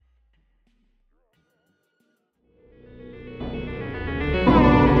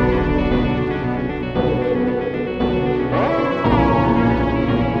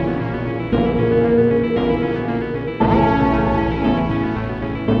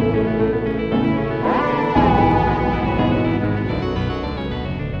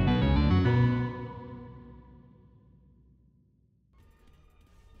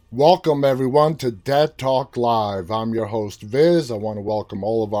Welcome, everyone, to Dead Talk Live. I'm your host, Viz. I want to welcome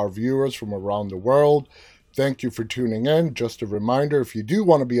all of our viewers from around the world. Thank you for tuning in. Just a reminder, if you do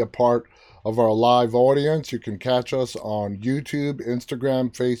want to be a part of our live audience, you can catch us on YouTube,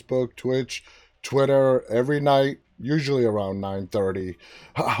 Instagram, Facebook, Twitch, Twitter every night, usually around 9:30.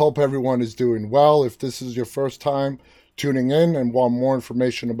 I hope everyone is doing well. If this is your first time tuning in and want more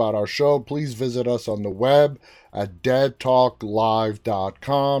information about our show, please visit us on the web at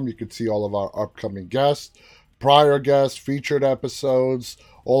deadtalklive.com. You can see all of our upcoming guests, prior guests, featured episodes,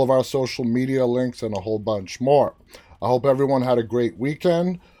 all of our social media links, and a whole bunch more. I hope everyone had a great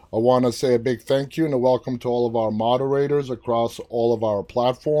weekend. I want to say a big thank you and a welcome to all of our moderators across all of our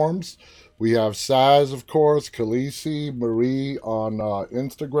platforms. We have Saz, of course, Khaleesi, Marie on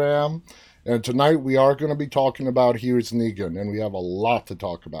Instagram. And tonight we are going to be talking about Here's Negan, and we have a lot to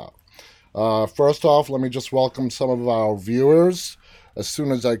talk about. First off, let me just welcome some of our viewers as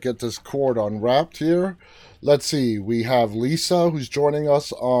soon as I get this cord unwrapped here. Let's see, we have Lisa who's joining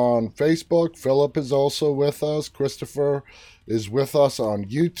us on Facebook. Philip is also with us. Christopher is with us on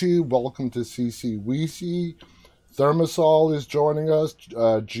YouTube. Welcome to CC Weesey. Thermosol is joining us.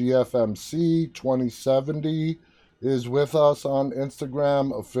 GFMC 2070 is with us on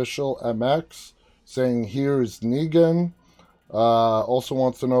Instagram. Official MX saying Here's Negan. Also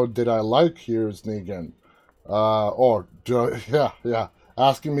wants to know, did I like Here's Negan?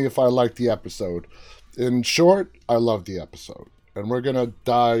 Asking me if I liked the episode. In short, I love the episode. And we're going to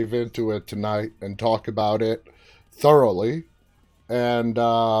dive into it tonight and talk about it thoroughly. And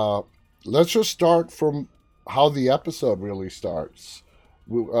let's just start from how the episode really starts.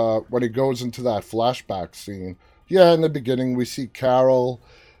 When it goes into that flashback scene. Yeah, in the beginning we see Carol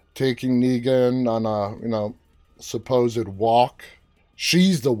taking Negan on a, supposed walk.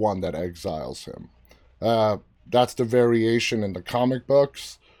 She's the one that exiles him. That's the variation in the comic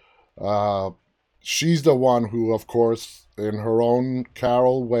books. She's the one who, of course, in her own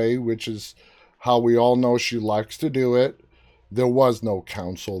Carol way, which is how we all know she likes to do it, there was no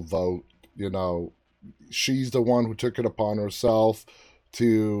council vote. She's the one who took it upon herself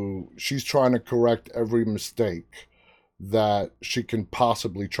she's trying to correct every mistake that she can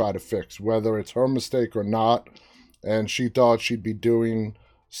possibly try to fix, whether it's her mistake or not. And she thought she'd be doing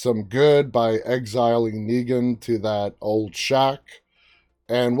some good by exiling Negan to that old shack.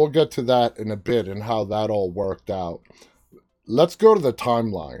 And we'll get to that in a bit and how that all worked out. Let's go to the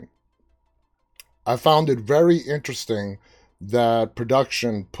timeline. I found it very interesting that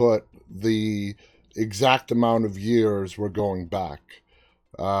production put the exact amount of years we're going back.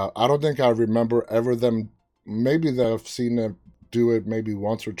 I don't think I remember ever maybe they've seen them do it maybe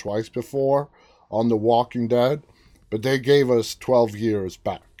once or twice before on The Walking Dead, but they gave us 12 years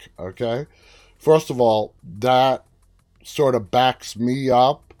back, okay? First of all, that sort of backs me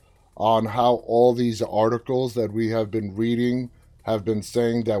up on how all these articles that we have been reading have been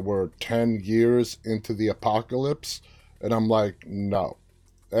saying that we're 10 years into the apocalypse, and I'm like, no.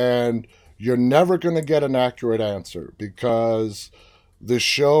 And you're never going to get an accurate answer because the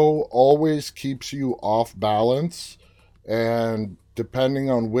show always keeps you off balance, and depending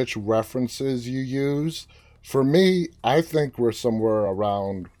on which references you use, for me, I think we're somewhere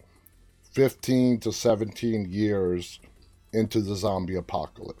around 15 to 17 years into the zombie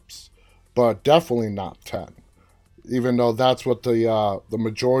apocalypse, but definitely not 10, even though that's what the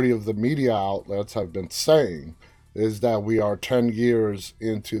majority of the media outlets have been saying, is that we are 10 years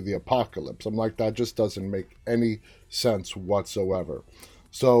into the apocalypse. I'm like, that just doesn't make any sense whatsoever.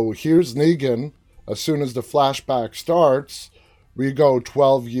 So here's Negan. As soon as the flashback starts, we go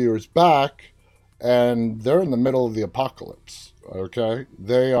 12 years back, and they're in the middle of the apocalypse, okay?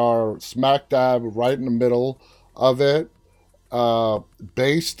 They are smack dab right in the middle of it.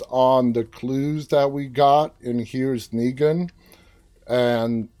 Based on the clues that we got in Here's Negan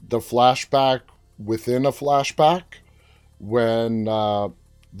and the flashback within a flashback, when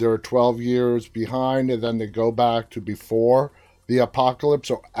they're 12 years behind and then they go back to before the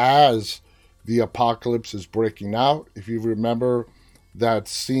apocalypse, or as the apocalypse is breaking out. If you remember that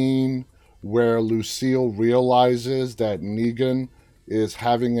scene where Lucille realizes that Negan is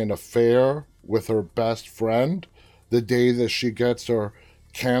having an affair with her best friend the day that she gets her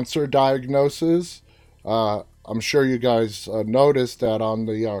cancer diagnosis. I'm sure you guys noticed that on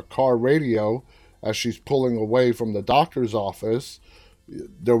the car radio, as she's pulling away from the doctor's office,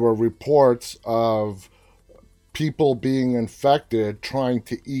 there were reports of people being infected trying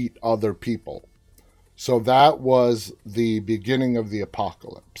to eat other people. So that was the beginning of the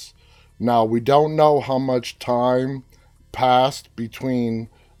apocalypse. Now, we don't know how much time passed between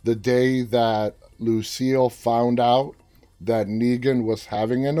the day that Lucille found out that Negan was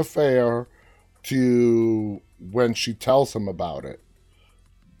having an affair to when she tells him about it,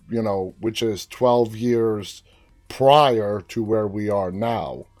 which is 12 years prior to where we are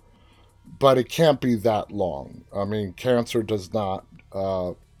now. But it can't be that long. I mean, cancer does not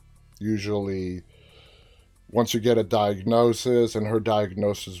usually, once you get a diagnosis, and her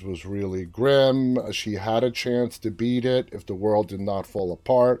diagnosis was really grim, she had a chance to beat it if the world did not fall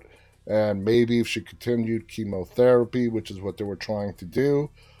apart. And maybe if she continued chemotherapy, which is what they were trying to do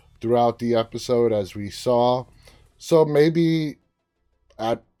throughout the episode, as we saw. So maybe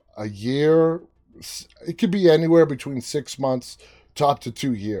at a year, it could be anywhere between 6 months to up to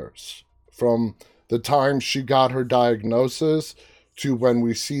 2 years from the time she got her diagnosis to when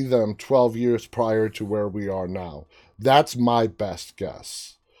we see them 12 years prior to where we are now. That's my best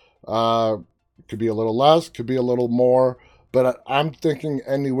guess. Could be a little less, could be a little more, but I'm thinking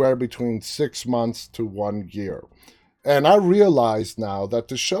anywhere between 6 months to 1 year. And I realize now that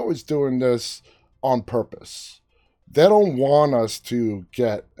the show is doing this on purpose. They don't want us to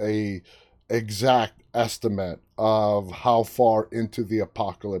get a exact estimate of how far into the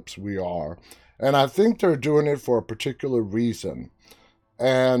apocalypse we are. And I think they're doing it for a particular reason.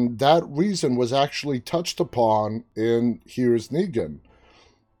 And that reason was actually touched upon in Here's Negan.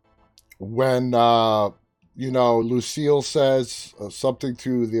 When, Lucille says something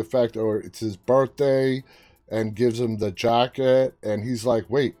to the effect, or it's his birthday, and gives him the jacket, and he's like,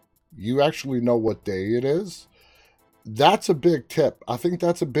 wait, you actually know what day it is? That's a big tip. I think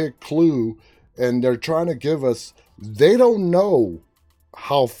that's a big clue, and they're trying to give us, they don't know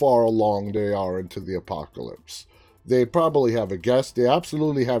how far along they are into the apocalypse. They probably have a guess. They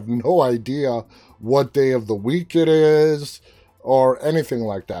absolutely have no idea what day of the week it is or anything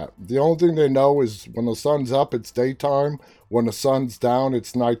like that. The only thing they know is when the sun's up, it's daytime. When the sun's down,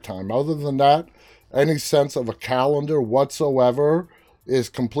 it's nighttime. Other than that, any sense of a calendar whatsoever is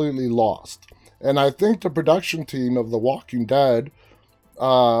completely lost. And I think the production team of The Walking Dead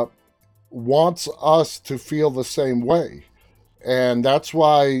wants us to feel the same way. And that's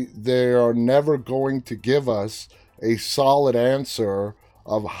why they are never going to give us a solid answer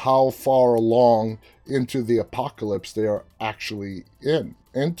of how far along into the apocalypse they are actually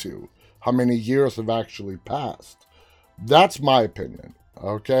into. How many years have actually passed. That's my opinion,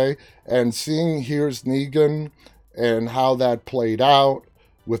 okay? And seeing Here's Negan and how that played out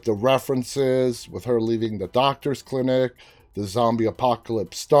with the references, with her leaving the doctor's clinic, the zombie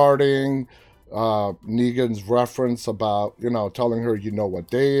apocalypse starting, Negan's reference about, telling her what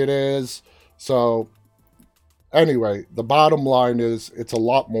day it is. So anyway, the bottom line is it's a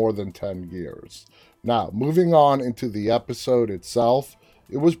lot more than 10 years. Now, moving on into the episode itself,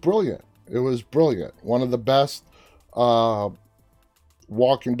 it was brilliant. It was brilliant. One of the best Walking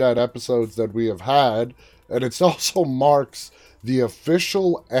Dead episodes that we have had. And it also marks the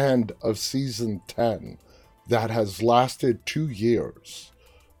official end of season 10 that has lasted 2 years.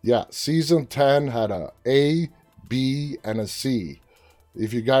 Yeah, season 10 had A, B, and a C.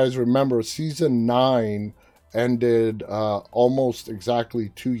 If you guys remember, season 9 ended almost exactly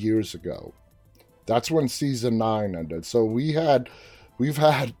 2 years ago. That's when season 9 ended. So we've had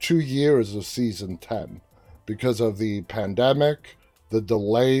 2 years of season 10 because of the pandemic, the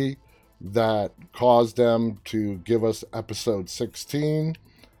delay that caused them to give us episode 16.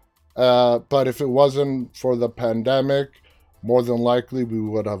 But if it wasn't for the pandemic, more than likely we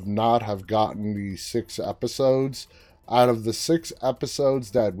would have not have gotten the 6 episodes. Out of the 6 episodes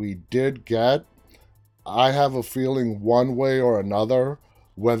that we did get, I have a feeling one way or another,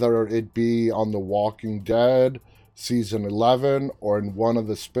 whether it be on The Walking Dead, season 11, or in one of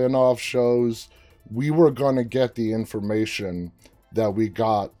the spin-off shows, we were going to get the information that we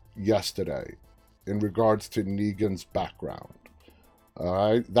got yesterday in regards to Negan's background. All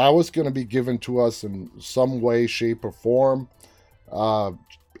right, that was going to be given to us in some way, shape, or form.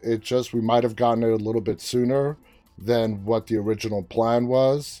 We might have gotten it a little bit sooner than what the original plan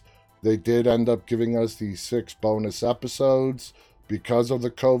was. They did end up giving us these 6 bonus episodes because of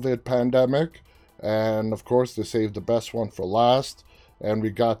the COVID pandemic. And of course, they saved the best one for last. And we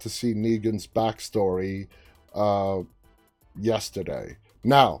got to see Negan's backstory yesterday.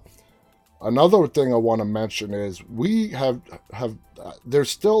 Now, another thing I want to mention is we have there's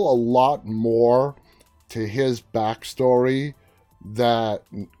still a lot more to his backstory that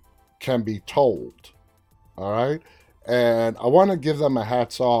can be told. All right? And I want to give them a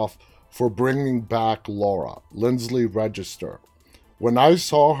hats off for bringing back Laura, Lindsley Register. When I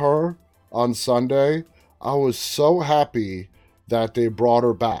saw her on Sunday, I was so happy that they brought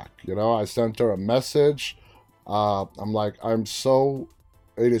her back. I sent her a message. I'm like, it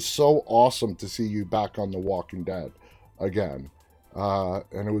is so awesome to see you back on The Walking Dead. again.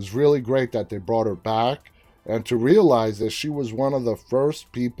 And it was really great that they brought her back, and to realize that she was one of the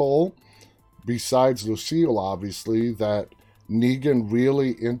first people, besides Lucille, obviously, that Negan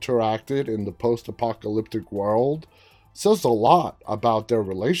really interacted in the post apocalyptic world says a lot about their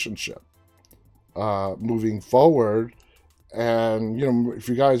relationship moving forward. And, if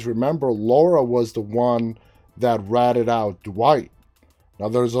you guys remember, Laura was the one that ratted out Dwight. Now,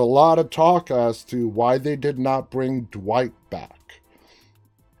 there's a lot of talk as to why they did not bring Dwight back.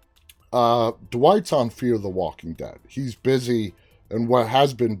 Dwight's on Fear the Walking Dead. He's busy, and what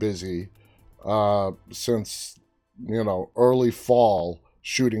has been busy since early fall,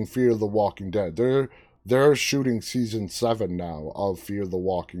 shooting Fear the Walking Dead. They're shooting season 7 now of Fear the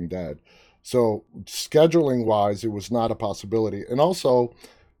Walking Dead. So scheduling wise, it was not a possibility. And also,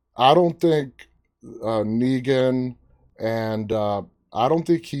 I don't think Negan and I don't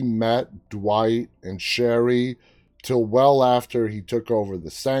think he met Dwight and Sherry till well after he took over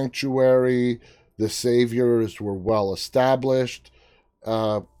the sanctuary. The saviors were well established.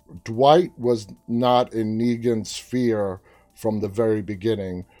 Uh, Dwight was not in Negan's sphere from the very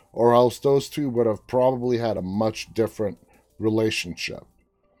beginning, or else those two would have probably had a much different relationship.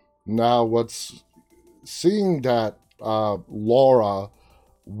 Now, what's seeing that Laura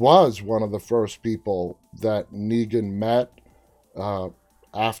was one of the first people that Negan met uh,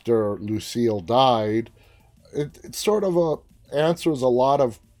 after Lucille died, it sort of answers a lot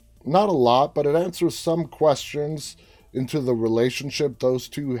of, not a lot, but it answers some questions into the relationship those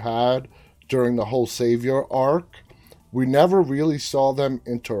two had during the whole Savior arc. We never really saw them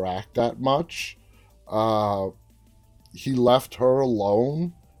interact that much. Uh, he left her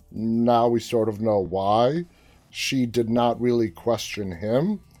alone. Now we sort of know why. She did not really question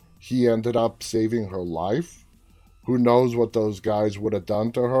him. He ended up saving her life. Who knows what those guys would have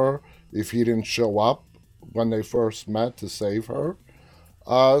done to her if he didn't show up when they first met to save her.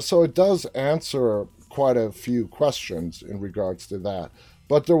 So it does answer quite a few questions in regards to that.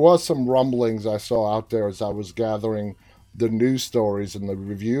 But there was some rumblings I saw out there as I was gathering the news stories and the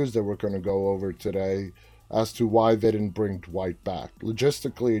reviews that we're going to go over today as to why they didn't bring Dwight back.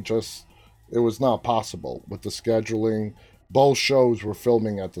 Logistically, it was not possible with the scheduling. Both shows were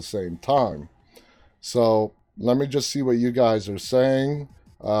filming at the same time. So let me just see what you guys are saying.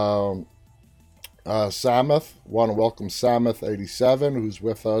 Samuth, want to welcome Samuth87, who's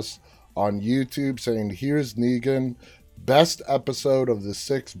with us on YouTube, saying, "Here's Negan, best episode of the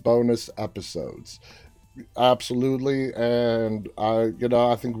 6 bonus episodes." Absolutely, and I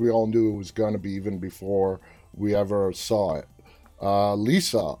think we all knew it was going to be even before we ever saw it.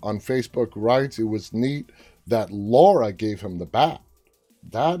 Lisa on Facebook writes, "It was neat that Laura gave him the bat."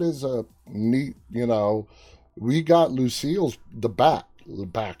 That is a neat, we got Lucille's the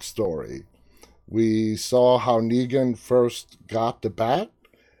backstory. We saw how Negan first got the bat,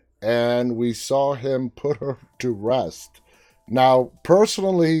 and we saw him put her to rest. Now,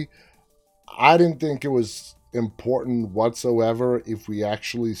 personally, I didn't think it was important whatsoever if we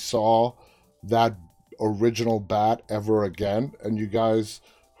actually saw that original bat ever again. And you guys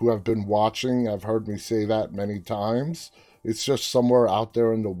who have been watching have heard me say that many times. It's just somewhere out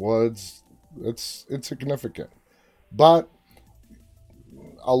there in the woods. It's insignificant. But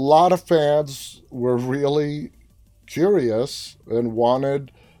a lot of fans were really curious and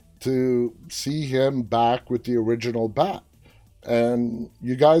wanted to see him back with the original bat. And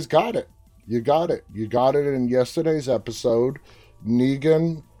you guys got it. You got it. You got it in yesterday's episode.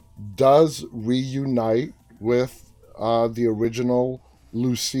 Negan does reunite with the original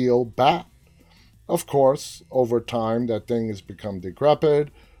Lucille bat. Of course, over time, that thing has become decrepit,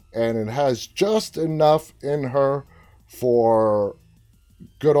 and it has just enough in her for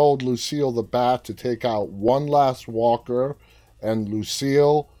good old Lucille the Bat to take out one last walker, and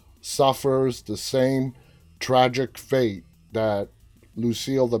Lucille suffers the same tragic fate that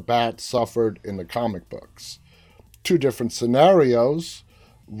Lucille the Bat suffered in the comic books. Two different scenarios.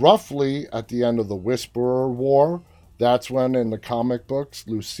 Roughly at the end of the Whisperer War, that's when in the comic books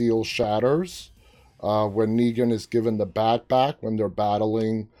Lucille shatters. When Negan is given the bat back, when they're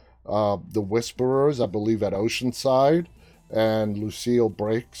battling the Whisperers, I believe at Oceanside, and Lucille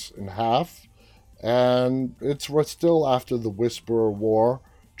breaks in half. And we're still after the Whisperer War,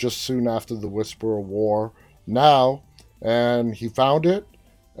 just soon after the Whisperer War now, and he found it,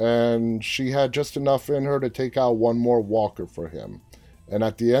 and she had just enough in her to take out one more walker for him. And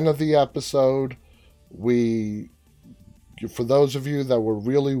at the end of the episode, for those of you that were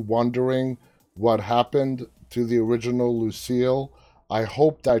really wondering what happened to the original Lucille, I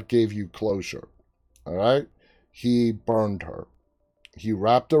hope that gave you closure. All right? He burned her. He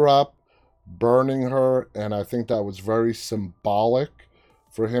wrapped her up, burning her, and I think that was very symbolic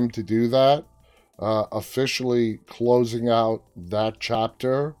for him to do that, officially closing out that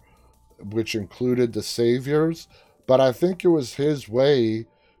chapter, which included the saviors. But I think it was his way,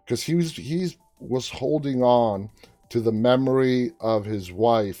 because he was holding on to the memory of his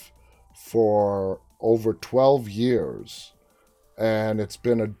wife for over 12 years, and it's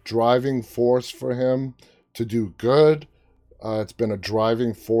been a driving force for him to do good. It's been a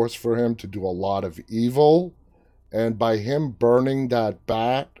driving force for him to do a lot of evil. And by him burning that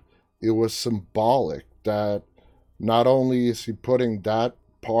bat, it was symbolic that not only is he putting that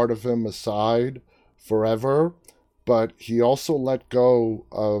part of him aside forever, but he also let go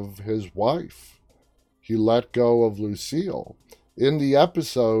of his wife. He let go of Lucille. In the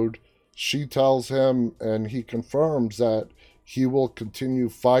episode, she tells him, and he confirms that he will continue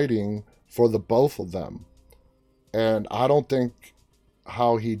fighting for the both of them. And I don't think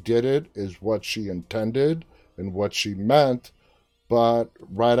how he did it is what she intended and what she meant, but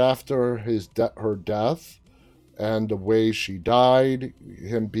right after her death and the way she died,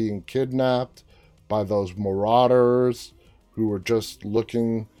 him being kidnapped by those marauders who were just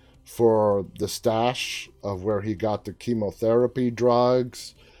looking for the stash of where he got the chemotherapy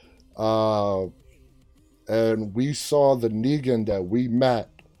drugs. Uh, and we saw the Negan that we met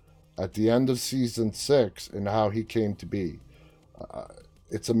at the end of season 6 and how he came to be. Uh,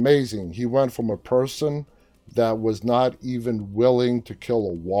 it's amazing. He went from a person that was not even willing to kill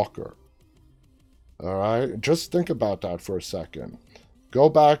a walker. All right? Just think about that for a second. Go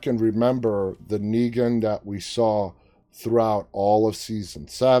back and remember the Negan that we saw throughout all of season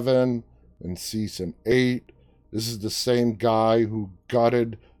 7 and season 8. This is the same guy who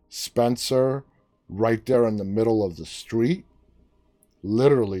gutted Spencer right there in the middle of the street.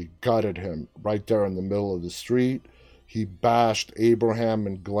 Literally gutted him right there in the middle of the street. He bashed Abraham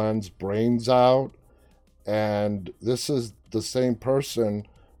and Glenn's brains out. And this is the same person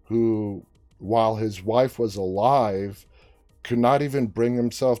who, while his wife was alive, could not even bring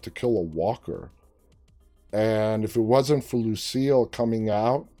himself to kill a walker. And if it wasn't for Lucille coming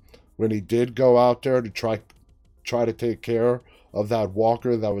out when he did go out there to try to take care of that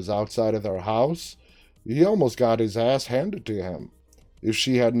walker that was outside of their house, he almost got his ass handed to him if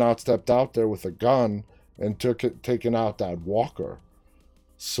she had not stepped out there with a gun and taken out that walker.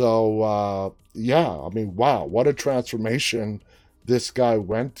 So, yeah, I mean, wow, what a transformation this guy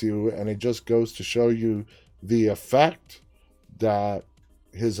went to. And it just goes to show you the effect that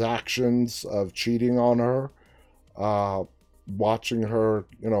his actions of cheating on her, watching her,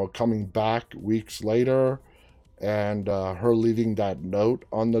 coming back weeks later, and her leaving that note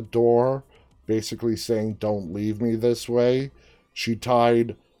on the door, basically saying, "Don't leave me this way." She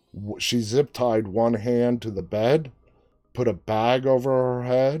zip tied one hand to the bed, put a bag over her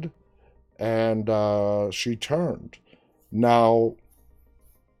head, and she turned. Now,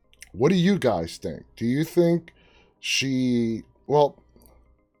 what do you guys think? Do you think she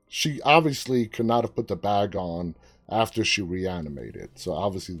obviously could not have put the bag on after she reanimated, so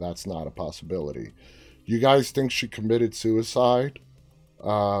obviously that's not a possibility. You guys think she committed suicide?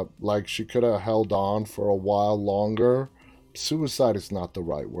 Like she could have held on for a while longer? Suicide is not the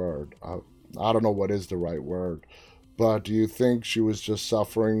right word. I don't know what is the right word. But do you think she was just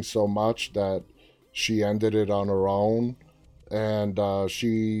suffering so much that she ended it on her own? And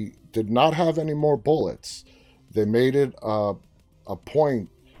she did not have any more bullets. They made it a point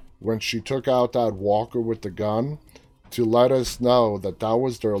when she took out that walker with the gun to let us know that that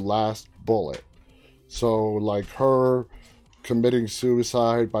was their last bullet. So, like her committing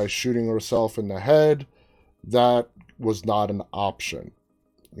suicide by shooting herself in the head, that was not an option.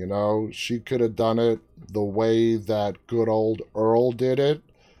 She could have done it the way that good old Earl did it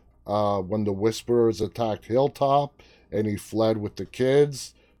when the Whisperers attacked Hilltop and he fled with the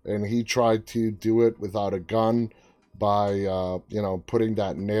kids, and he tried to do it without a gun by, putting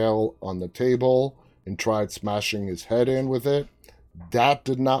that nail on the table and tried smashing his head in with it. That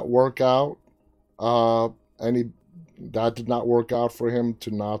did not work out. That did not work out for him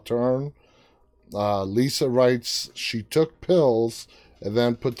to not turn. Lisa writes she took pills and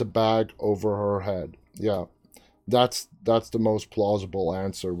then put the bag over her head. Yeah, that's the most plausible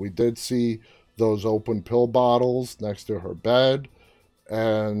answer. We did see those open pill bottles next to her bed,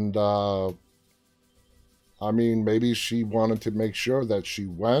 and maybe she wanted to make sure that she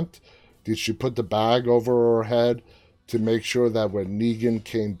went. Did she put the bag over her head to make sure that when Negan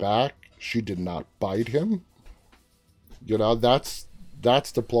came back, she did not bite him? That's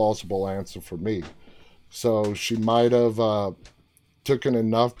the plausible answer for me. So she might have taken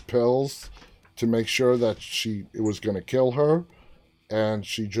enough pills to make sure that it was going to kill her, and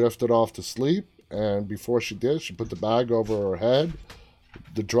she drifted off to sleep. And before she did, she put the bag over her head.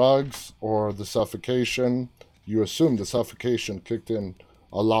 The drugs or the suffocation, you assume the suffocation kicked in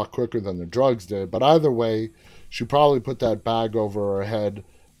a lot quicker than the drugs did. But either way, she probably put that bag over her head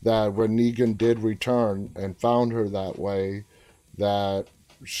that when Negan did return and found her that way, that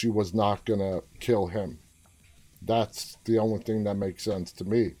she was not going to kill him. That's the only thing that makes sense to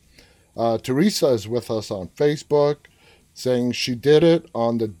me. Teresa is with us on Facebook saying she did it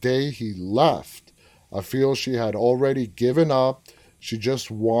on the day he left. I feel she had already given up. She just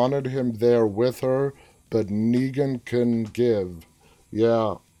wanted him there with her, but Negan couldn't give.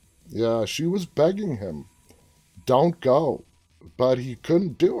 Yeah, yeah, she was begging him, don't go. But he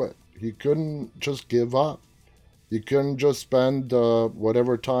couldn't do it. He couldn't just give up. He couldn't just spend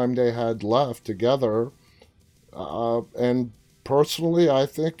whatever time they had left together. And personally, I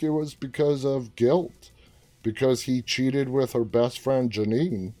think it was because of guilt, because he cheated with her best friend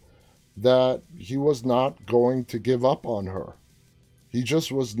Janine, that he was not going to give up on her. He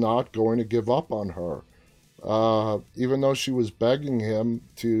just was not going to give up on her, even though she was begging him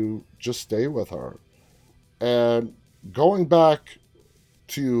to just stay with her. And going back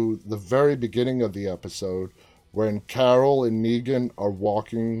to the very beginning of the episode, when Carol and Negan are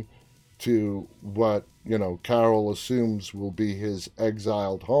walking to what, Carol assumes will be his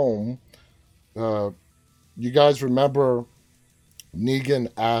exiled home, you guys remember Negan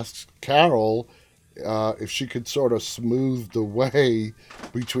asks Carol if she could sort of smooth the way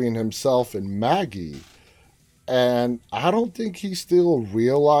between himself and Maggie. And I don't think he still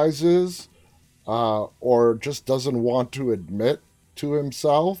realizes or just doesn't want to admit to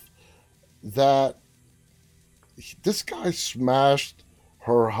himself that this guy smashed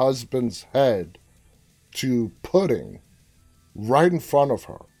her husband's head to pudding right in front of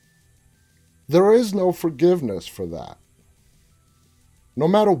her. There is no forgiveness for that, no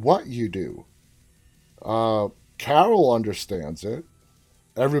matter what you do. Carol understands it.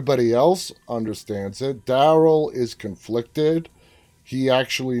 Everybody else understands it. Daryl is conflicted. He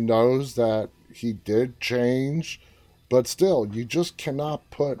actually knows that he did change, but still, you just cannot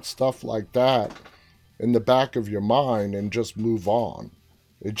put stuff like that in the back of your mind and just move on.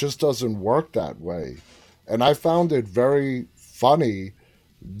 It just doesn't work that way. And I found it very funny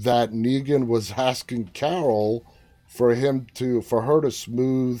that Negan was asking Carol for her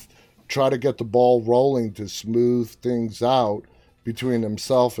to try to get the ball rolling to smooth things out between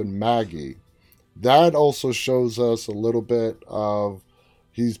himself and Maggie. That also shows us a little bit of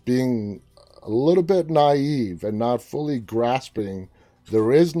he's being a little bit naive and not fully grasping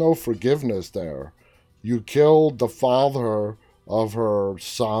there is no forgiveness there. You killed the father of her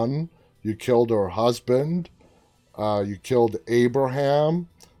son. You killed her husband. You killed Abraham.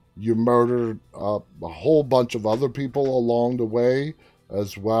 You murdered a whole bunch of other people along the way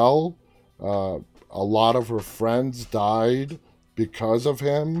as well. A lot of her friends died because of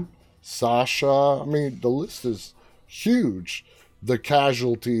him. Sasha, I mean, the list is huge. The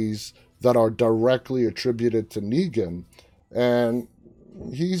casualties that are directly attributed to Negan. And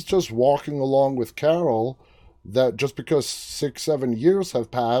he's just walking along with Carol that just because 6-7 years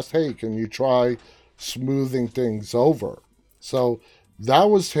have passed, hey, can you try smoothing things over? So that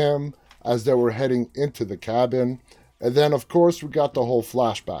was him as they were heading into the cabin. And then, of course, we got the whole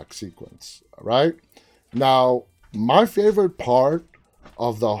flashback sequence, right? Now, my favorite part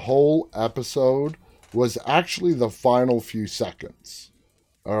of the whole episode was actually the final few seconds,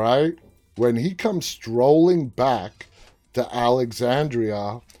 all right? When he comes strolling back to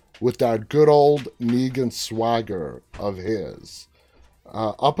Alexandria with that good old Negan swagger of his.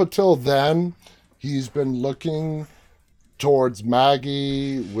 Up until then, he's been looking towards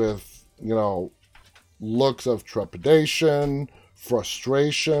Maggie with, looks of trepidation,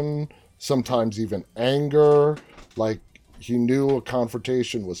 frustration, sometimes even anger, like he knew a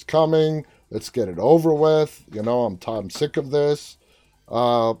confrontation was coming. Let's get it over with. I'm sick of this.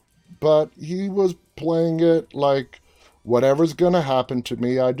 But he was playing it like whatever's going to happen to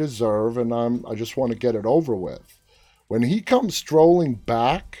me, I deserve, and I just want to get it over with. When he comes strolling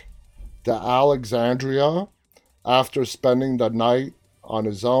back to Alexandria after spending the night on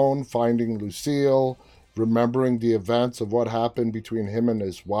his own, finding Lucille, remembering the events of what happened between him and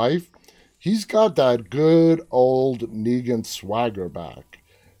his wife, he's got that good old Negan swagger back.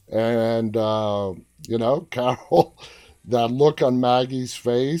 And, Carol, that look on Maggie's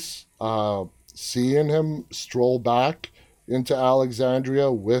face, seeing him stroll back into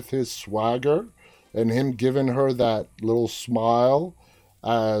Alexandria with his swagger and him giving her that little smile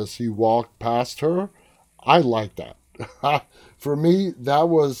as he walked past her, I like that. For me, that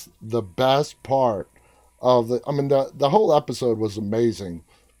was the best part I mean, the whole episode was amazing,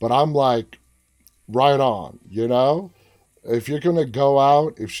 but I'm like, right on, you know? If you're going to go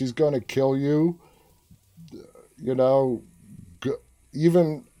out, if she's going to kill you, you know, g-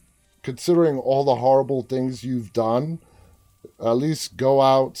 even considering all the horrible things you've done, at least go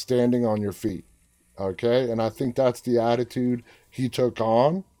out standing on your feet. Okay. And I think that's the attitude he took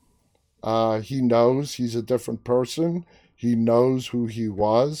on. He knows he's a different person. He knows who he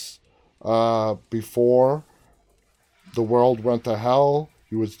was before the world went to hell.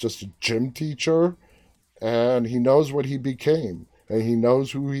 He was just a gym teacher, and he knows what he became, and he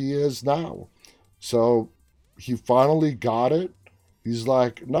knows who he is now. So he finally got it. He's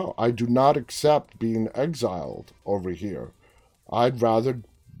like, no, I do not accept being exiled over here. I'd rather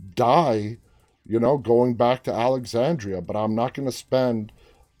die, going back to Alexandria, but I'm not going to spend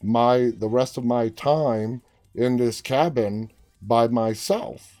the rest of my time in this cabin by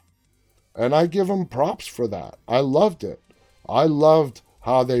myself. And I give him props for that. I loved it. I loved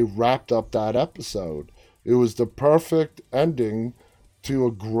how they wrapped up that episode. It was the perfect ending to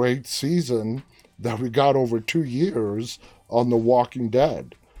a great season that we got over 2 years on The Walking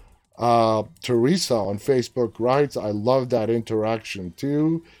Dead. Teresa on Facebook writes, I love that interaction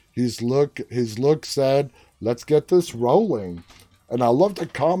too. His look said, let's get this rolling. And I love the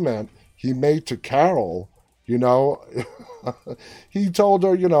comment he made to Carol. You know, he told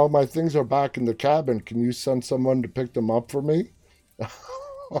her, my things are back in the cabin. Can you send someone to pick them up for me?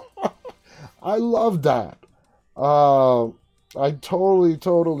 I love that. Uh, I totally,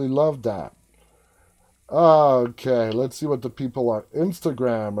 totally love that. Okay, let's see what the people on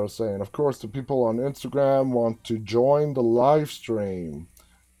Instagram are saying. Of course, the people on Instagram want to join the live stream.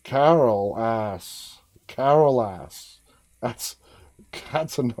 Carol asks, Carol asks, that's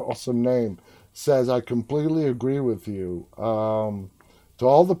that's an awesome name. Says I completely agree with you. To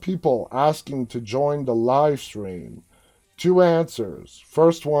all the people asking to join the live stream, two answers.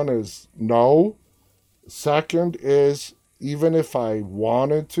 First one is no. Second is even if I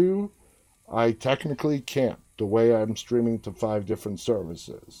wanted to, I technically can't, the way I'm streaming to five different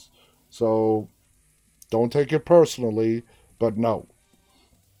services. So don't take it personally, but no.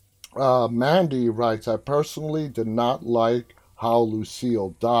 Mandy writes, I personally did not like how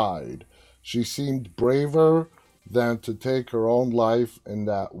Lucille died. She seemed braver than to take her own life in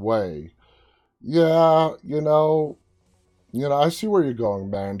that way. Yeah, I see where you're going,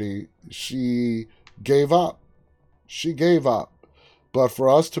 Mandy. She gave up. She gave up. But for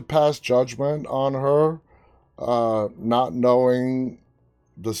us to pass judgment on her, not knowing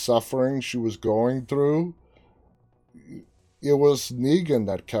the suffering she was going through, it was Negan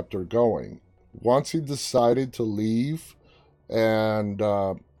that kept her going. Once he decided to leave, and,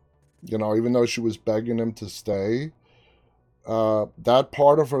 even though she was begging him to stay, that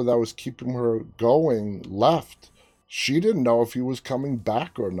part of her that was keeping her going left. She didn't know if he was coming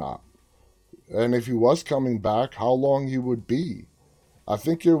back or not. And if he was coming back, how long he would be. I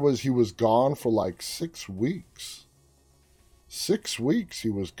think he was gone for like 6 weeks. 6 weeks he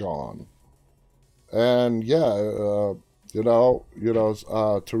was gone. And yeah,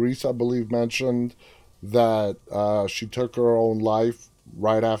 Teresa, I believe, mentioned that she took her own life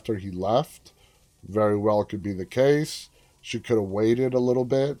right after he left. Very well could be the case. She could have waited a little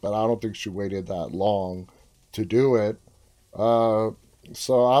bit, but I don't think she waited that long to do it. Uh,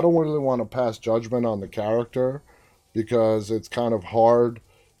 so I don't really want to pass judgment on the character because it's kind of hard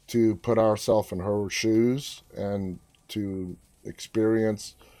to put ourselves in her shoes and to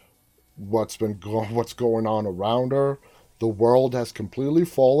experience what's going on around her. The world has completely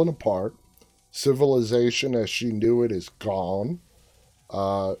fallen apart. Civilization as she knew it is gone.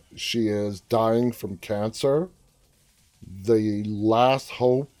 She is dying from cancer. The last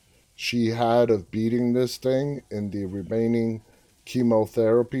hope she had of beating this thing in the remaining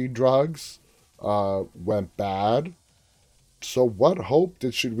chemotherapy drugs went bad. So what hope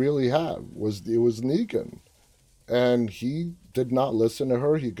did she really have? It was Negan, and he did not listen to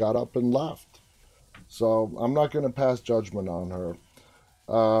her. He got up and left. So I'm not going to pass judgment on her.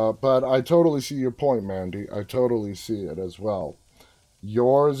 But I totally see your point, Mandy. I totally see it as well.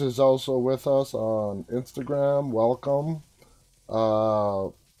 Yours is also with us on Instagram. Welcome. Uh,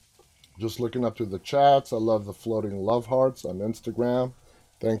 just looking up through the chats. I love the floating love hearts on Instagram.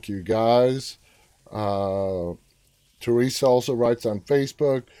 Thank you, guys. Uh, Teresa also writes on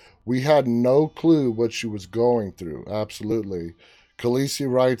Facebook, we had no clue what she was going through. Absolutely. Khaleesi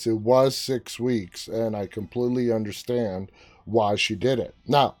writes, it was 6 weeks, and I completely understand why she did it.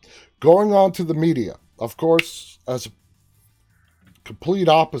 Now, going on to the media. Of course, as a complete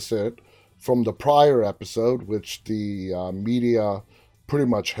opposite from the prior episode, which the media pretty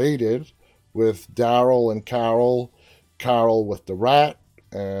much hated, with Daryl and Carol. Carol with the rat,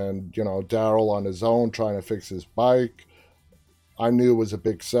 and Daryl on his own trying to fix his bike. I knew it was a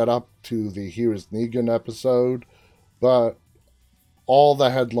big setup to the Here's Negan episode, but all the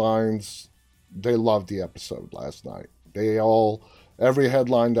headlines, they loved the episode last night. Every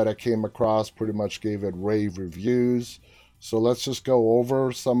headline that I came across pretty much gave it rave reviews. So let's just go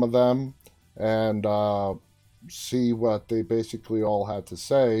over some of them and see what they basically all had to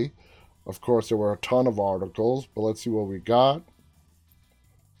say. Of course, there were a ton of articles, but let's see what we got.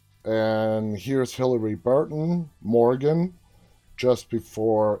 And here's Hillary Burton, Morgan, just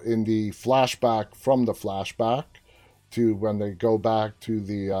before in the flashback from the flashback to when they go back to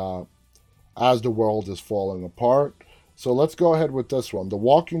the as the world is falling apart. So let's go ahead with this one. The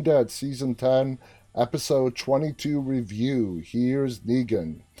Walking Dead Season 10, Episode 22 review. Here's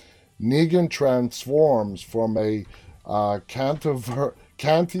Negan. Negan transforms from a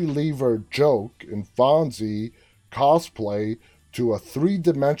cantilever joke in Fonzie cosplay to a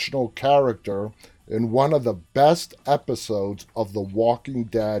three-dimensional character in one of the best episodes of The Walking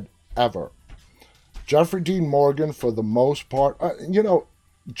Dead ever. Jeffrey Dean Morgan, for the most part,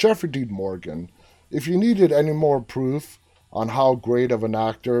 Jeffrey Dean Morgan, if you needed any more proof on how great of an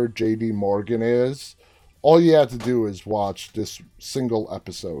actor J.D. Morgan is, all you had to do is watch this single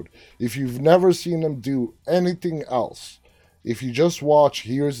episode. If you've never seen him do anything else, if you just watch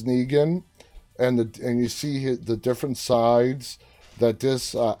Here's Negan and you see the different sides that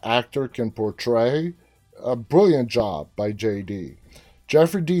this actor can portray, a brilliant job by J.D.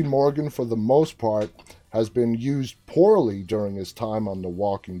 Jeffrey Dean Morgan, for the most part, has been used poorly during his time on The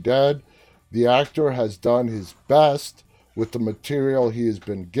Walking Dead. The actor has done his best with the material he has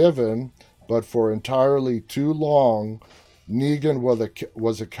been given, but for entirely too long, Negan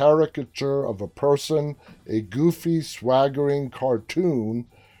was a caricature of a person, a goofy, swaggering cartoon,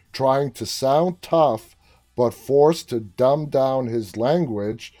 trying to sound tough, but forced to dumb down his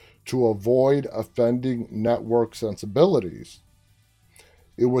language to avoid offending network sensibilities.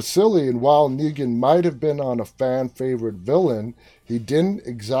 It was silly, and while Negan might have been on a fan-favorite villain, he didn't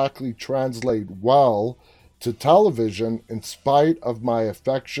exactly translate well to television in spite of my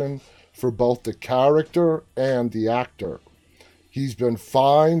affection for both the character and the actor. He's been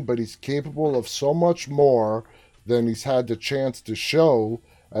fine, but he's capable of so much more than he's had the chance to show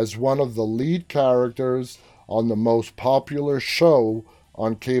as one of the lead characters on the most popular show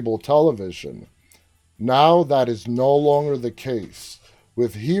on cable television. Now that is no longer the case.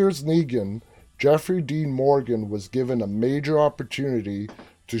 With Here's Negan, Jeffrey Dean Morgan was given a major opportunity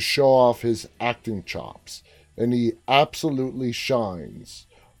to show off his acting chops, and he absolutely shines.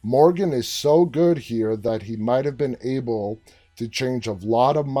 Morgan is so good here that he might have been able to change a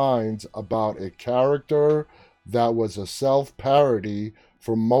lot of minds about a character that was a self-parody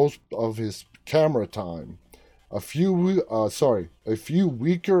for most of his camera time. A few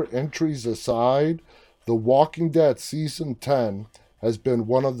weaker entries aside, The Walking Dead Season 10 has been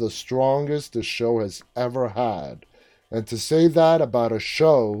one of the strongest the show has ever had. And to say that about a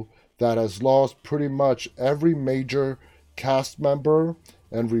show that has lost pretty much every major cast member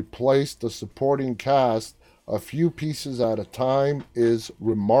and replaced the supporting cast a few pieces at a time is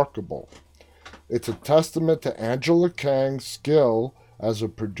remarkable. It's a testament to Angela Kang's skill as a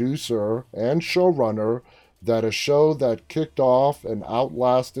producer and showrunner that a show that kicked off and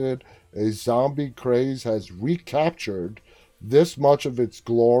outlasted a zombie craze has recaptured this much of its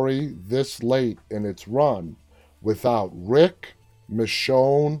glory this late in its run without Rick,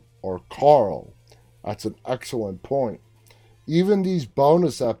 Michonne, or Carl. That's an excellent point. Even these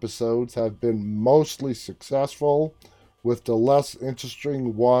bonus episodes have been mostly successful, with the less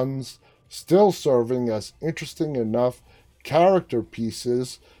interesting ones still serving as interesting enough character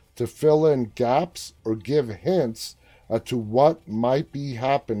pieces to fill in gaps or give hints as to what might be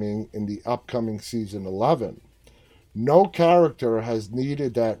happening in the upcoming season 11. No character has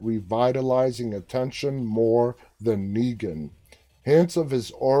needed that revitalizing attention more than Negan. Hints of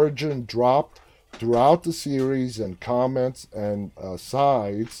his origin dropped throughout the series in comments and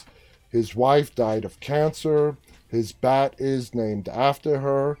asides. His wife died of cancer. His bat is named after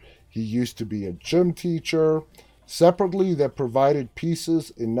her. He used to be a gym teacher. Separately, they provided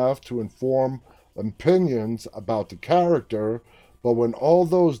pieces enough to inform opinions about the character, but when all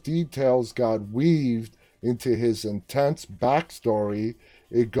those details got weaved into his intense backstory,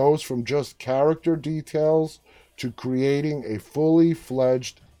 it goes from just character details to creating a fully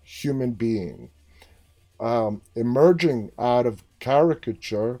fledged human being. Emerging out of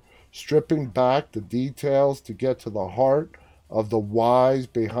caricature, stripping back the details to get to the heart of the whys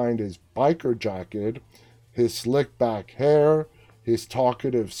behind his biker jacket, his slick back hair, his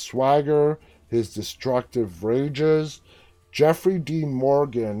talkative swagger, his destructive rages. Jeffrey Dean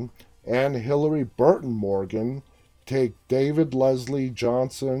Morgan and Hilary Burton Morgan take David Leslie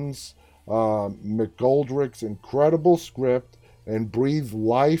Johnson's McGoldrick's incredible script and breathe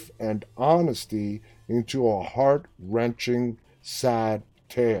life and honesty into a heart-wrenching, sad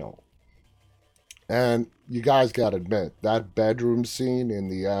tale. And you guys gotta admit, that bedroom scene in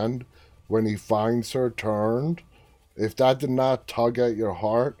the end, when he finds her turned, if that did not tug at your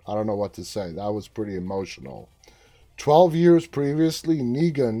heart, I don't know what to say. That was pretty emotional. 12 years previously,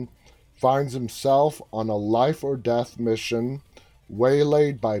 Negan finds himself on a life or death mission.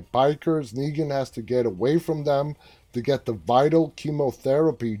 Waylaid by bikers, Negan has to get away from them to get the vital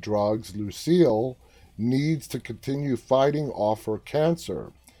chemotherapy drugs Lucille needs to continue fighting off her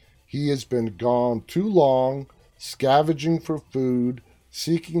cancer. He has been gone too long, scavenging for food,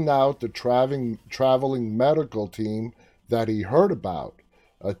 seeking out the traveling medical team that he heard about,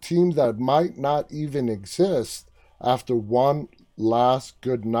 a team that might not even exist after one last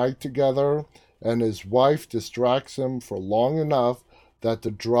good night together, and his wife distracts him for long enough that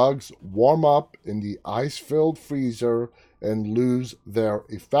the drugs warm up in the ice-filled freezer and lose their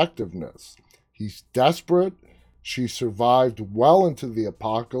effectiveness. He's desperate. She survived well into the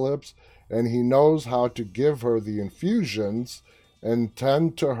apocalypse, and he knows how to give her the infusions and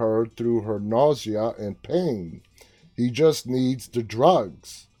tend to her through her nausea and pain. He just needs the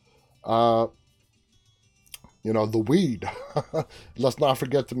drugs. The weed. Let's not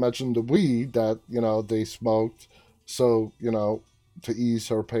forget to mention the weed that, they smoked so, to ease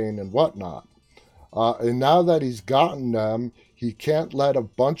her pain and whatnot. And now that he's gotten them, he can't let a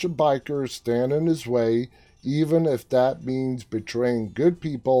bunch of bikers stand in his way, even if that means betraying good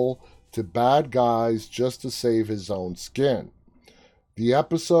people to bad guys just to save his own skin. The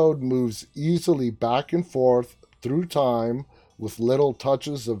episode moves easily back and forth through time with little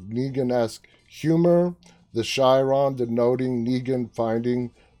touches of Negan-esque humor, the Chiron denoting Negan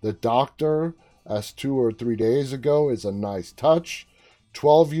finding the doctor as 2 or 3 days ago is a nice touch.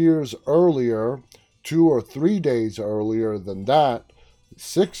 12 years earlier, 2 or 3 days earlier than that,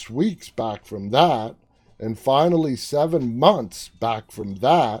 6 weeks back from that, and finally 7 months back from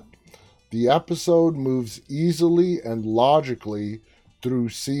that, the episode moves easily and logically through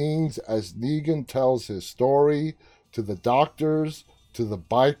scenes as Negan tells his story to the doctors, to the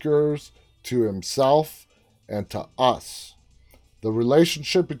bikers, to himself, and to us. The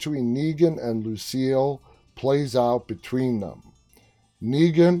relationship between Negan and Lucille plays out between them.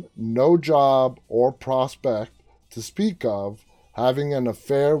 Negan, no job or prospect to speak of, having an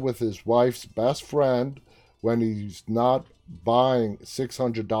affair with his wife's best friend when he's not buying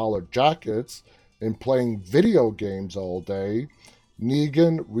 $600 jackets and playing video games all day.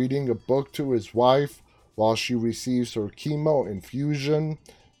 Negan reading a book to his wife while she receives her chemo infusion.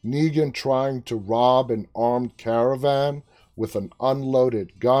 Negan trying to rob an armed caravan with an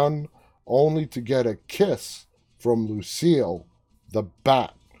unloaded gun, only to get a kiss from Lucille, the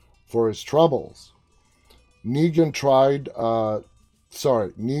Bat, for his troubles. Negan tied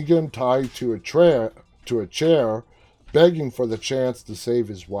to a chair, begging for the chance to save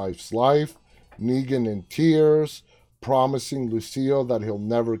his wife's life. Negan in tears, promising Lucille that he'll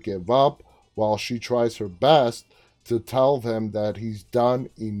never give up, while she tries her best to tell him that he's done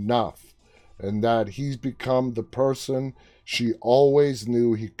enough and that he's become the person she always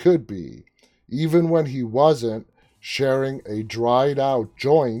knew he could be, even when he wasn't, sharing a dried out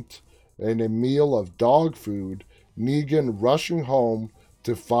joint and a meal of dog food. Negan rushing home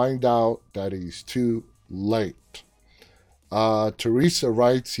to find out that he's too late. Teresa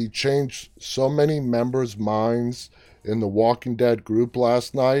writes, he changed so many members' minds in the Walking Dead group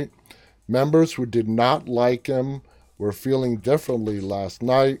last night. Members who did not like him were feeling differently last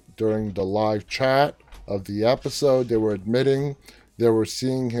night during the live chat of the episode. They were admitting they were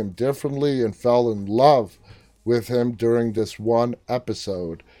seeing him differently and fell in love with him during this one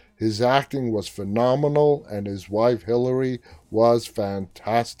episode. His acting was phenomenal and his wife Hilary was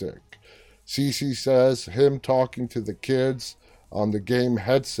fantastic. Cece says him talking to the kids on the game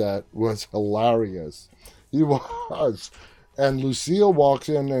headset was hilarious. He was. And Lucille walks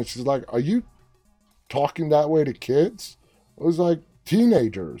in and she's like, are you talking that way to kids? It was like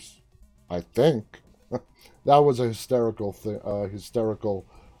teenagers, I think. That was a hysterical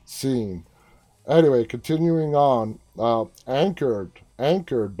scene. Anyway, continuing on,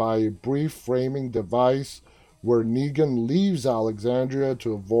 anchored by a brief framing device where Negan leaves Alexandria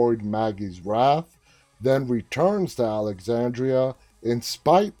to avoid Maggie's wrath, then returns to Alexandria in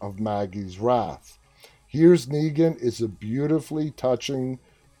spite of Maggie's wrath. Here's Negan is a beautifully touching,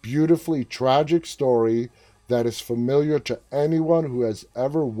 beautifully tragic story that is familiar to anyone who has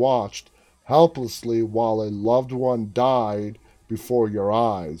ever watched helplessly while a loved one died before your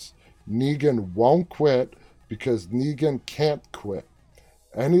eyes. Negan won't quit because Negan can't quit.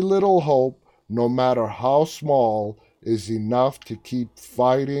 Any little hope, no matter how small, is enough to keep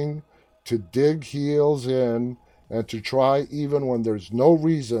fighting, to dig heels in, and to try even when there's no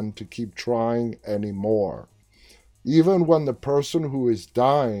reason to keep trying anymore. Even when the person who is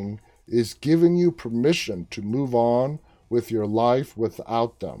dying is giving you permission to move on with your life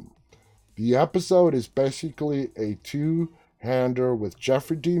without them. The episode is basically a two-hander with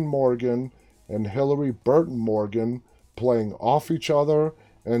Jeffrey Dean Morgan and Hilary Burton Morgan playing off each other,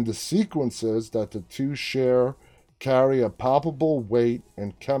 and the sequences that the two share carry a palpable weight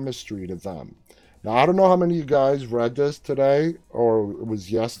and chemistry to them. Now, I don't know how many of you guys read this today, or it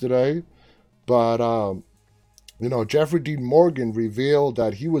was yesterday, but Jeffrey Dean Morgan revealed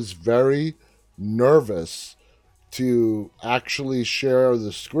that he was very nervous to actually share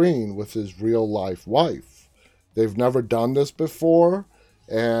the screen with his real life wife. They've never done this before,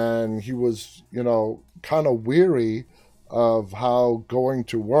 and he was, kind of weary of how going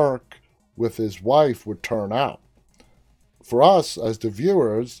to work with his wife would turn out. For us, as the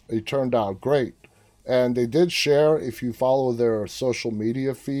viewers, it turned out great. And they did share, if you follow their social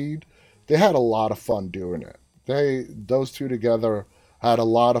media feed, they had a lot of fun doing it. Those two together had a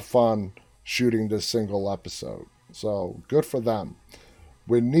lot of fun shooting this single episode. So good for them.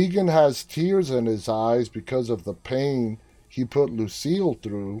 When Negan has tears in his eyes because of the pain he put Lucille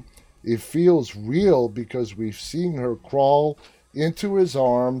through, it feels real because we've seen her crawl into his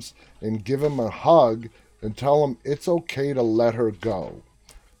arms and give him a hug and tell him it's okay to let her go.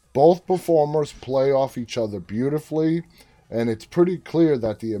 Both performers play off each other beautifully, and it's pretty clear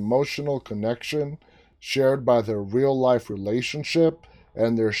that the emotional connection shared by their real-life relationship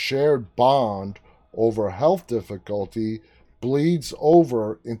and their shared bond over health difficulty bleeds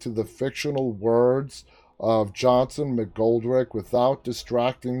over into the fictional words of Johnson McGoldrick without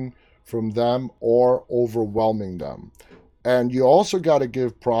distracting from them or overwhelming them. And you also got to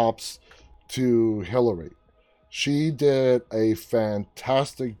give props to Hilary. She did a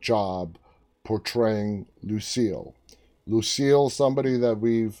fantastic job portraying Lucille. Lucille, somebody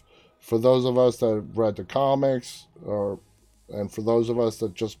that for those of us that read the comics, and for those of us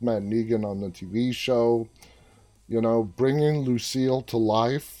that just met Negan on the TV show, bringing Lucille to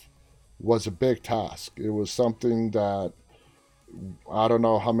life was a big task. It was something that I don't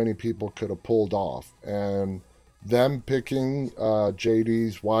know how many people could have pulled off. And them picking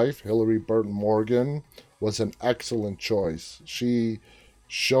JD's wife, Hilary Burton Morgan, was an excellent choice. She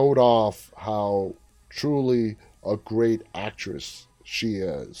showed off how truly a great actress she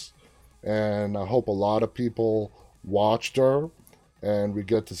is. And I hope a lot of people watched her, and we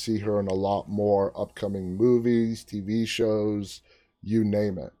get to see her in a lot more upcoming movies, TV shows, you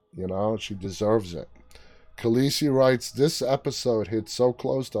name it. She deserves it. Khaleesi writes, this episode hit so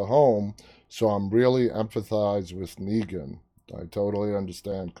close to home, so I'm really empathize with Negan. I totally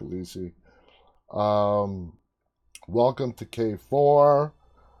understand, Khaleesi. Welcome to K4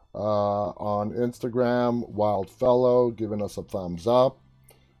 on Instagram. Wild Fellow giving us a thumbs up.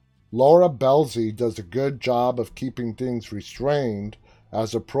 Laura Belzy does a good job of keeping things restrained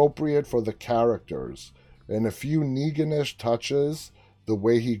as appropriate for the characters. And a few Neganish touches, the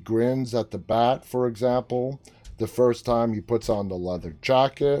way he grins at the bat, for example, the first time he puts on the leather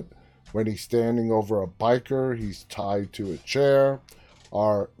jacket, when he's standing over a biker he's tied to a chair,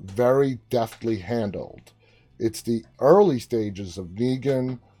 are very deftly handled. It's the early stages of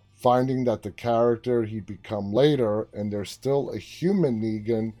Negan finding that the character he'd become later, and there's still a human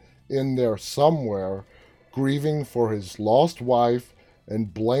Negan in there somewhere, grieving for his lost wife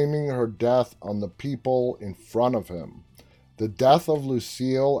and blaming her death on the people in front of him. The death of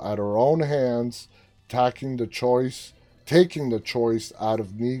Lucille at her own hands, taking the choice out of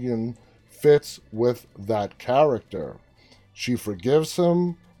Negan, fits with that character. She forgives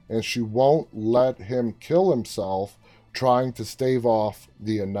him, and she won't let him kill himself trying to stave off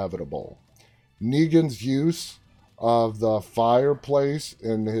the inevitable. Negan's use of the fireplace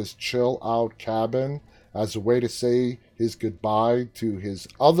in his chill-out cabin as a way to say his goodbye to his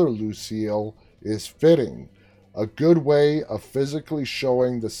other Lucille is fitting. A good way of physically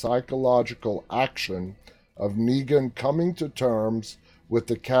showing the psychological action of Negan coming to terms with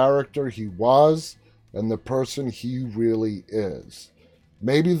the character he was and the person he really is.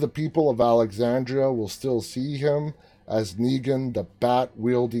 Maybe the people of Alexandria will still see him as Negan, the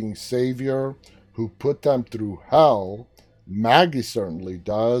bat-wielding savior who put them through hell. Maggie certainly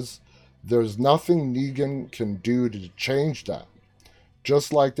does. There's nothing Negan can do to change that.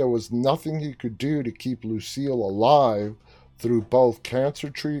 just like there was nothing he could do to keep Lucille alive through both cancer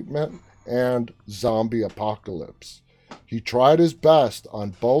treatment and zombie apocalypse. He tried his best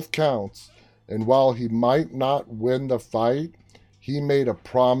on both counts, and while he might not win the fight, he made a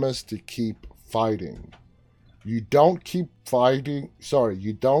promise to keep fighting. You don't keep fighting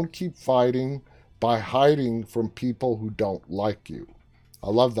by hiding from people who don't like you. I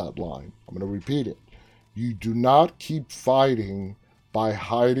love that line. I'm going to repeat it. You do not keep fighting by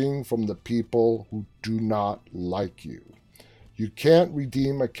hiding from the people who do not like you. You can't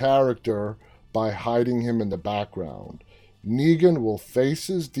redeem a character by hiding him in the background. Negan will face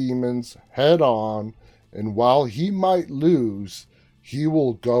his demons head on, and while he might lose, he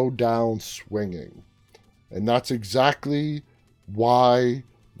will go down swinging. And that's exactly why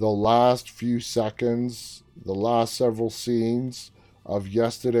the last few seconds, the last several scenes of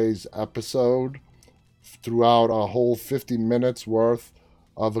yesterday's episode, throughout a whole 50 minutes worth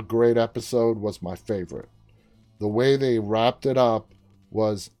of a great episode, was my favorite. The way they wrapped it up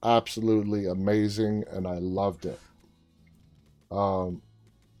was absolutely amazing, and I loved it.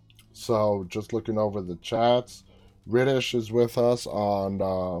 So just looking over the chats, Riddish is with us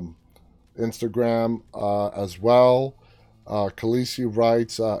on Instagram as well. Khaleesi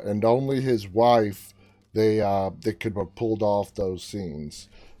writes, and only his wife, they could have pulled off those scenes.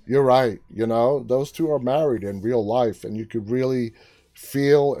 You're right. You know, those two are married in real life, and you could really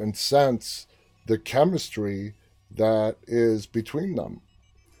feel and sense the chemistry that is between them.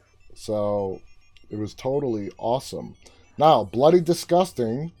 So it was totally awesome. Now, Bloody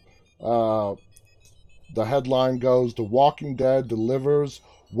Disgusting. Uh, the headline goes, The Walking Dead delivers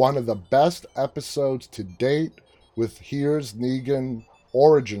one of the best episodes to date with Here's Negan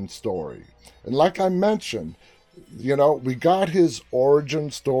origin story. And like I mentioned, you know, we got his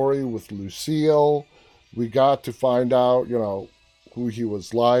origin story with Lucille. We got to find out, you know, who he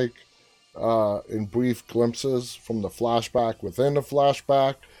was like in brief glimpses from the flashback within the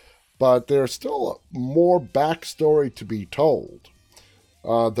flashback. But there's still more backstory to be told.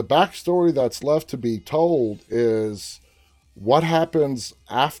 The backstory that's left to be told is what happens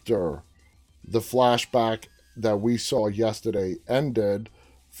after the flashback that we saw yesterday ended,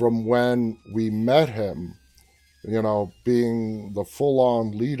 from when we met him, you know, being the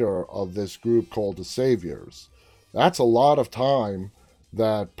full-on leader of this group called the Saviors. That's a lot of time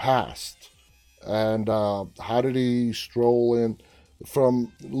that passed. And how did he stroll in?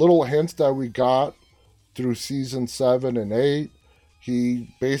 From little hints that we got through season 7 and 8,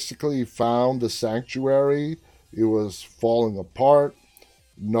 he basically found the sanctuary. It was falling apart.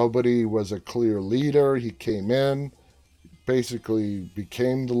 Nobody was a clear leader. He came in, basically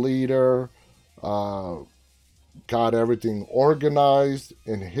became the leader, got everything organized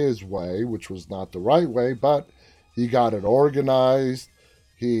in his way, which was not the right way, but he got it organized.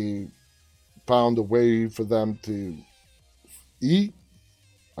 He found a way for them to eat.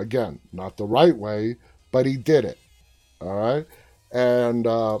 Again, not the right way, but he did it. All right. And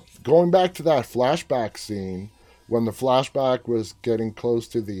going back to that flashback scene, when the flashback was getting close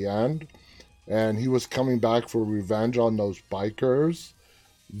to the end and he was coming back for revenge on those bikers,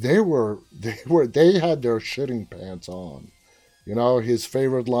 they had their shitting pants on. You know, his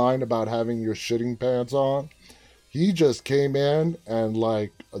favorite line about having your shitting pants on. He just came in and,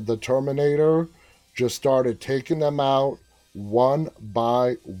 like the Terminator, just started taking them out one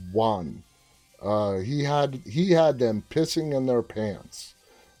by one. He had them pissing in their pants,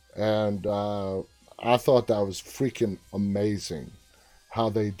 and I thought that was freaking amazing how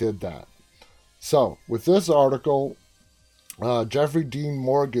they did that. So with this article, Jeffrey Dean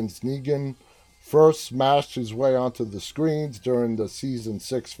Morgan's Negan first smashed his way onto the screens during the season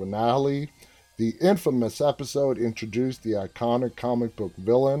 6 finale. The infamous episode introduced the iconic comic book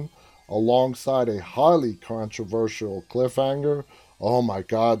villain alongside a highly controversial cliffhanger. Oh my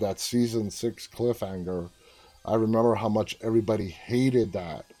god, that season 6 cliffhanger. I remember how much everybody hated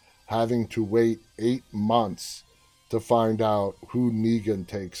that, having to wait 8 months to find out who Negan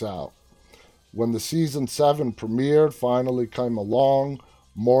takes out. When the season 7 premiered finally came along,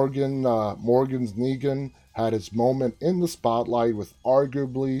 Morgan's Negan had his moment in the spotlight with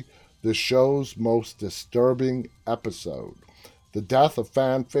arguably the show's most disturbing episode. The death of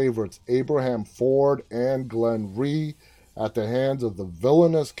fan favorites Abraham Ford and Glenn Rhee at the hands of the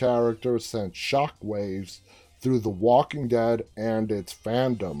villainous character sent shockwaves through The Walking Dead and its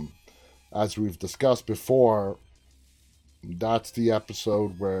fandom. As we've discussed before, that's the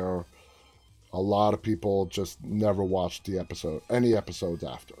episode where a lot of people just never watched any episodes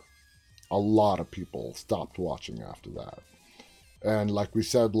after. A lot of people stopped watching after that. And like we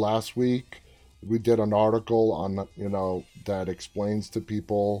said last week, We did an article on, that explains to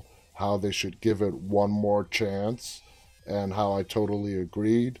people how they should give it one more chance and how I totally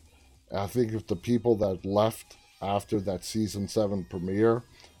agreed. I think if the people that left after that season 7 premiere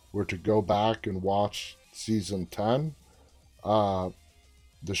were to go back and watch season 10, uh,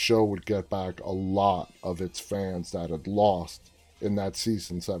 the show would get back a lot of its fans that had lost in that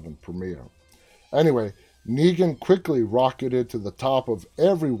season 7 premiere. Anyway, Negan quickly rocketed to the top of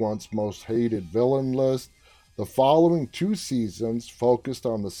everyone's most hated villain list. The following 2 seasons focused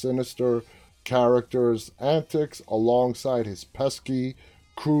on the sinister character's antics alongside his pesky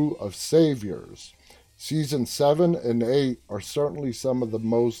crew of saviors. Season 7 and 8 are certainly some of the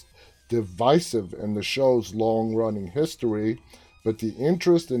most divisive in the show's long running history, but the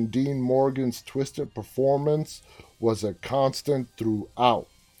interest in Dean Morgan's twisted performance was a constant throughout.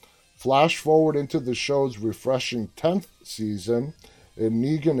 Flash forward into the show's refreshing 10th season, and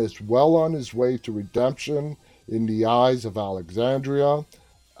Negan is well on his way to redemption in the eyes of Alexandria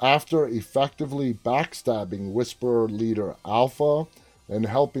after effectively backstabbing Whisperer leader Alpha and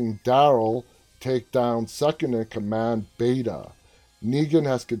helping Daryl take down second in command Beta. Negan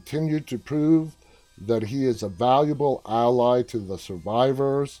has continued to prove that he is a valuable ally to the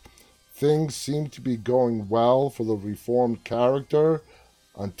survivors. Things seem to be going well for the reformed character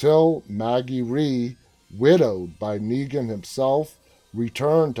until Maggie Rhee, widowed by Negan himself,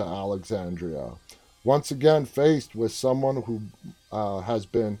 returned to Alexandria. Once again faced with someone who has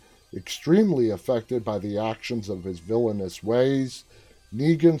been extremely affected by the actions of his villainous ways,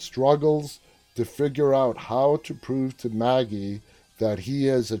 Negan struggles to figure out how to prove to Maggie that he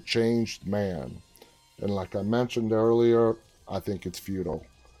is a changed man. And like I mentioned earlier, I think it's futile.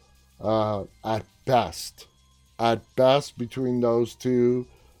 At best, between those two,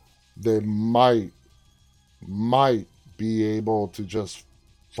 they might be able to just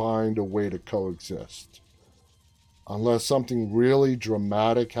find a way to coexist. Unless something really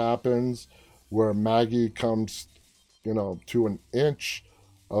dramatic happens where Maggie comes, to an inch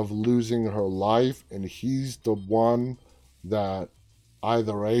of losing her life and he's the one that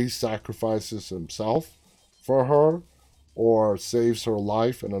either A, sacrifices himself for her or saves her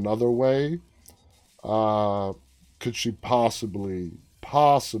life in another way, could she possibly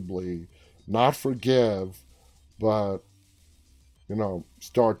not forgive, but,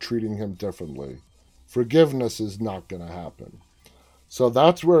 start treating him differently? Forgiveness is not going to happen. So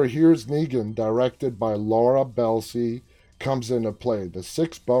that's where Here's Negan, directed by Laura Belsey, comes into play. The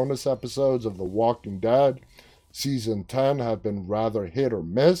 6 bonus episodes of The Walking Dead Season 10 have been rather hit or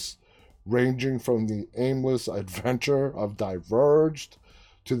miss, ranging from the aimless adventure of Diverged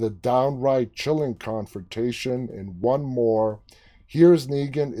to the downright chilling confrontation in One More. Here's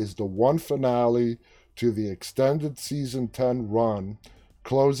Negan is the one finale to the extended Season 10 run,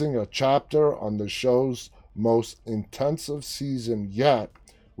 closing a chapter on the show's most intensive season yet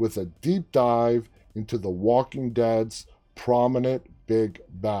with a deep dive into The Walking Dead's prominent big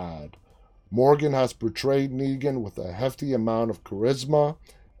bad. Morgan has portrayed Negan with a hefty amount of charisma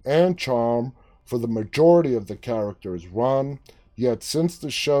and charm for the majority of the character's run, yet since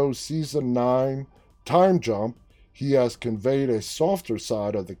the show's Season 9 time jump, he has conveyed a softer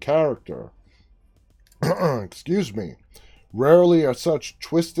side of the character. Excuse me. Rarely are such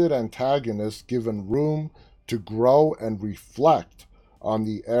twisted antagonists given room to grow and reflect on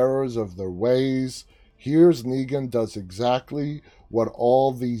the errors of their ways. Here's Negan does exactly what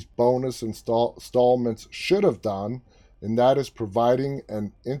all these bonus installments should have done, and that is providing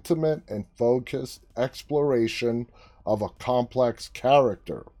an intimate and focused exploration of a complex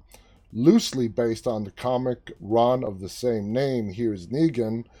character. Loosely based on the comic run of the same name, Here's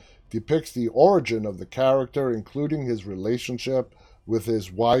Negan depicts the origin of the character, including his relationship with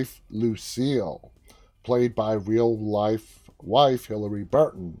his wife, Lucille, played by real-life wife Hilary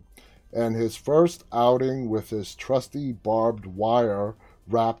Burton, and his first outing with his trusty barbed wire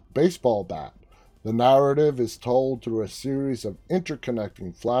wrapped baseball bat. The narrative is told through a series of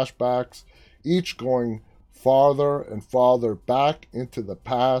interconnecting flashbacks, each going farther and farther back into the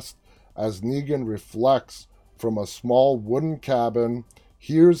past as Negan reflects from a small wooden cabin.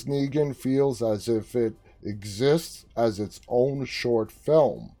 Here's Negan feels as if it exists as its own short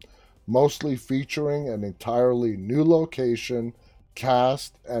film, mostly featuring an entirely new location,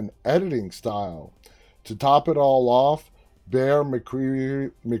 cast, and editing style. To top it all off, Bear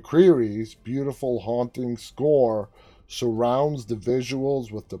McCreary's beautiful, haunting score surrounds the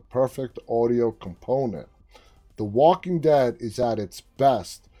visuals with the perfect audio component. The Walking Dead is at its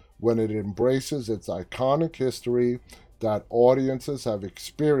best when it embraces its iconic history that audiences have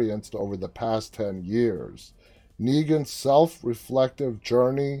experienced over the past 10 years. Negan's self-reflective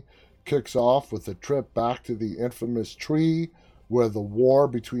journey kicks off with a trip back to the infamous tree where the war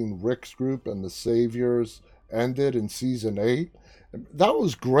between Rick's group and the Saviors ended in season 8. That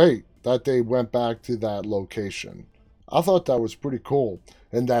was great that they went back to that location. I thought that was pretty cool.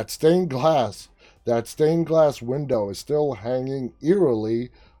 And that stained glass window is still hanging eerily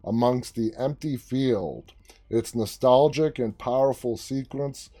amongst the empty field. Its nostalgic and powerful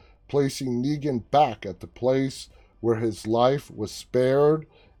sequence placing Negan back at the place where his life was spared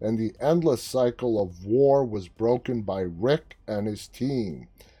and the endless cycle of war was broken by Rick and his team.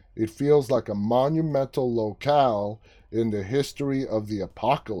 It feels like a monumental locale in the history of the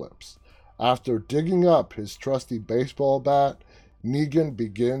apocalypse. After digging up his trusty baseball bat, Negan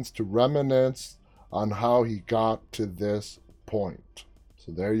begins to reminisce on how he got to this point.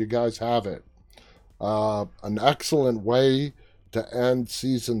 So there you guys have it. An excellent way to end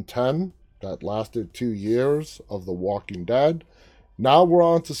season 10 that lasted 2 years of The Walking Dead. Now we're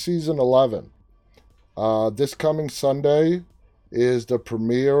on to season 11. This coming Sunday is the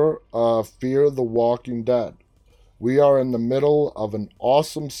premiere of Fear the Walking Dead. We are in the middle of an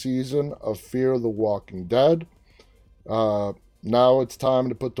awesome season of Fear the Walking Dead. Now it's time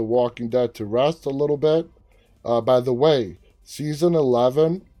to put The Walking Dead to rest a little bit. By the way, season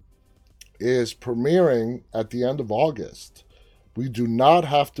 11 is premiering at the end of August. We do not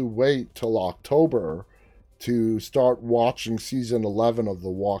have to wait till October to start watching season 11 of The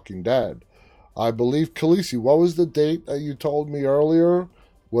Walking Dead. I believe, Khaleesi, what was the date that you told me earlier?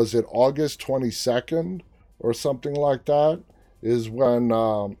 Was it August 22nd or something like that? Is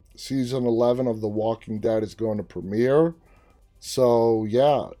when season 11 of The Walking Dead is going to premiere. So,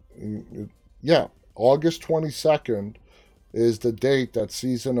 yeah, August 22nd is the date that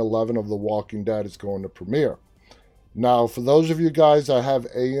season 11 of The Walking Dead is going to premiere. Now, for those of you guys that have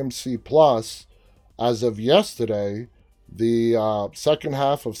AMC Plus, as of yesterday, the second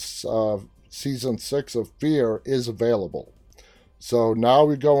half of season 6 of Fear is available. So now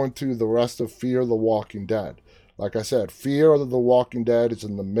we go into the rest of Fear the Walking Dead. Like I said, Fear the Walking Dead is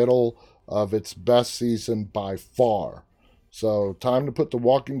in the middle of its best season by far. So time to put The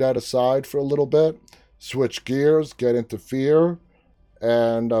Walking Dead aside for a little bit, switch gears, get into Fear,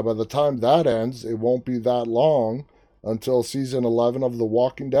 and by the time that ends, it won't be that long until season 11 of The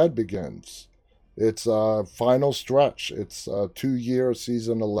Walking Dead begins. It's a final stretch. It's a 2-year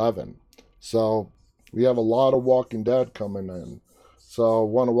season 11. So we have a lot of Walking Dead coming in. So I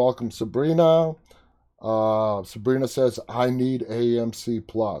want to welcome Sabrina. Sabrina says, I need AMC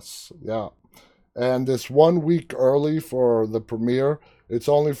Plus. Yeah. And this 1 week early for the premiere, it's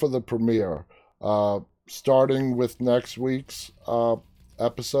only for the premiere. Starting with next week's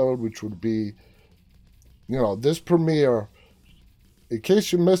episode, which would be, this premiere, in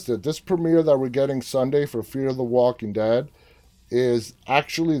case you missed it, this premiere that we're getting Sunday for Fear the Walking Dead is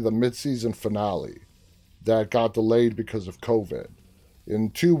actually the mid-season finale that got delayed because of COVID.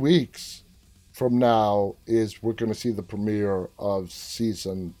 In 2 weeks from now we're going to see the premiere of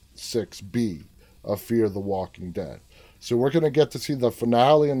season 6B of Fear the Walking Dead. So we're going to get to see the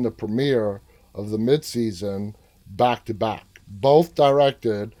finale and the premiere of the mid-season back to back, both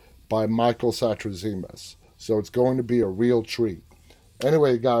directed by Michael Satrazemis. So it's going to be a real treat.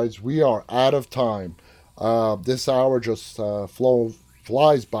 Anyway, guys, we are out of time. This hour just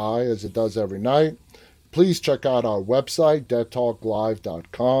flies by as it does every night. Please check out our website,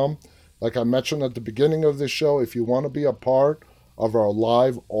 deadtalklive.com. Like I mentioned at the beginning of this show, if you want to be a part of our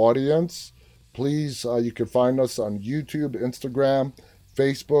live audience, please, you can find us on YouTube, Instagram,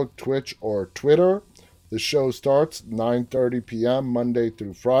 Facebook, Twitch, or Twitter. The show starts 9:30 p.m. Monday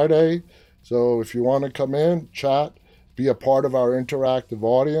through Friday. So if you want to come in, chat, be a part of our interactive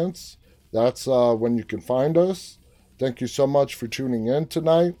audience, that's when you can find us. Thank you so much for tuning in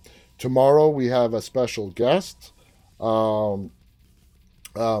tonight. Tomorrow we have a special guest.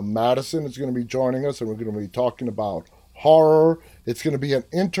 Madison is going to be joining us, and we're going to be talking about horror. It's going to be an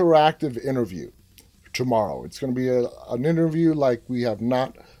interactive interview tomorrow. It's going to be an interview like we have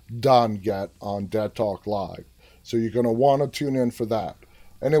not done yet on Dead Talk Live. So you're going to want to tune in for that.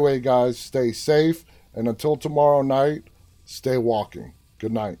 Anyway, guys, stay safe. And until tomorrow night, stay walking.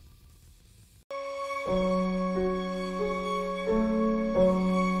 Good night.